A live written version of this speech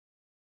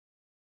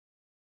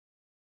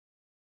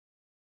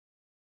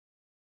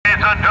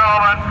Ladies and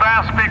gentlemen,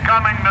 fast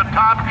becoming the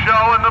top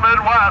show in the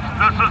Midwest.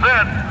 This is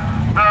it.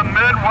 The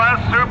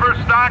Midwest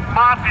Superstock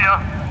Mafia.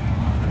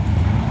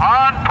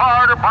 On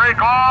par to break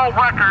all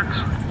records.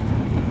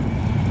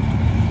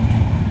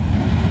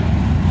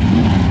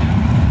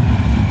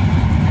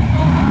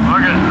 Look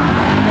at it.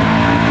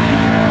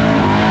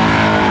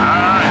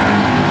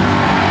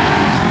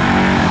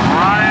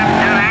 Ryan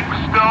Giddings,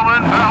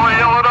 Stillman,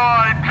 Valley,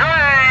 Illinois.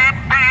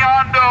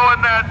 Biondo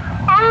and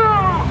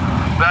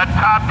that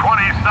top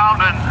 20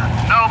 sounding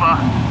Nova.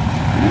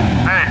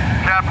 Hey,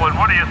 Chaplain,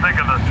 what do you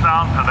think of the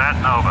sounds of that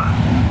Nova?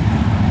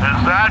 Is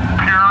that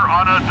pure,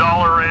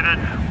 unadulterated?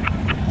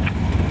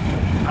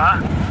 Huh?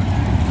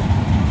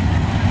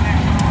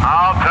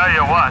 I'll tell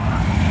you what.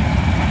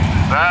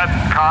 That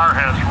car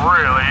has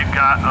really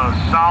got a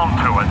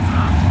sound to it.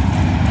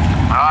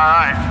 All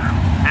right.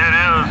 It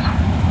is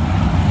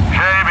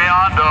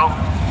Biondo,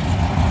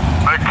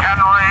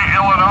 McHenry,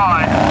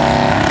 Illinois.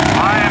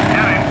 Ryan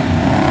Giddings,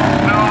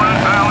 Stillman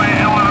Valley,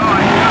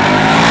 Illinois.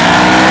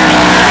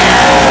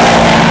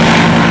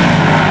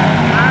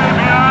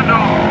 Biondo.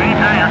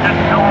 BJ, you're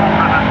getting too old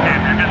for this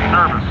game. You're getting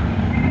nervous.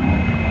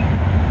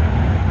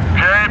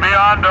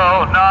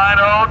 Biondo,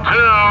 902.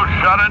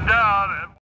 Shut it down.